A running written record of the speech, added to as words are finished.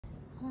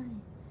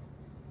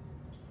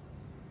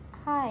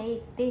Hi,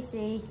 this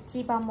is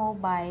CHIBA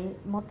Mobile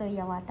Moto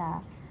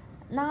Yawata.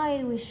 Now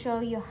I will show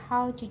you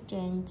how to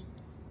change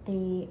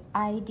the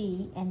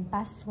ID and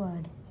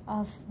password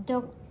of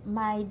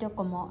my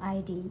Docomo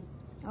ID.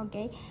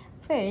 Okay,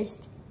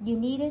 first you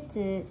needed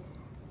to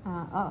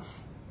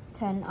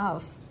turn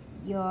off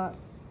your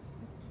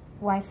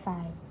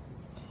Wi-Fi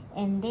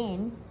and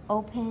then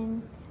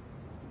open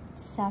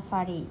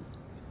Safari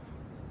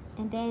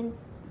and then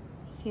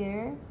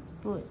here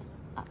put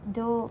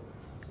Docomo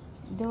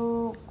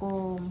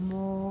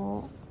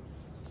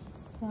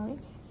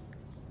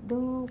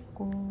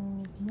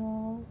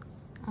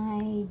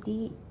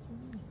ID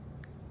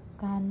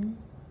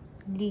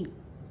country,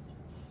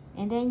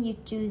 and then you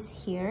choose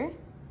here,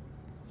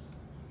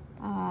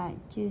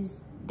 choose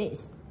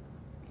this.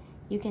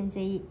 You can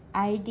say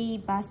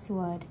ID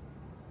password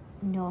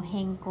no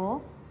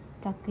henko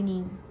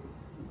kakunin.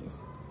 Yes.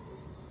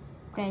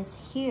 Press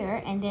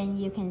here and then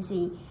you can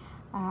see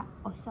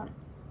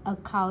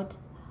account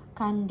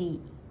candy.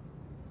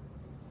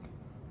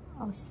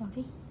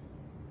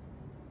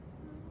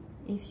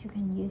 If you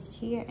can use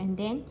here and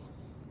then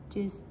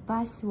choose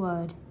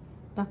password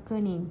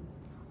bakunin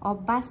or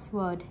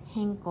password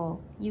henko.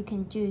 You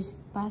can choose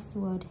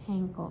password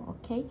henko,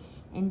 okay?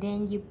 And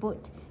then you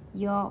put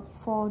your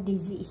 4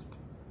 digits.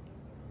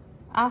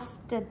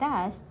 After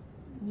that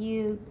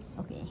you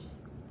okay,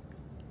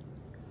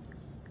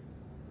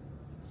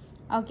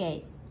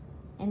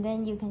 and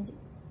then you can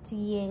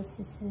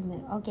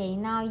okay,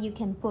 now you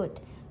can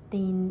put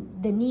the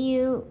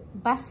new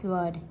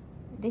password.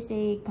 This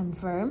is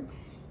confirm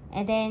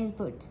and then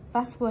put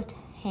password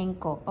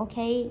henko.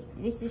 Okay,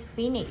 this is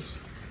finished.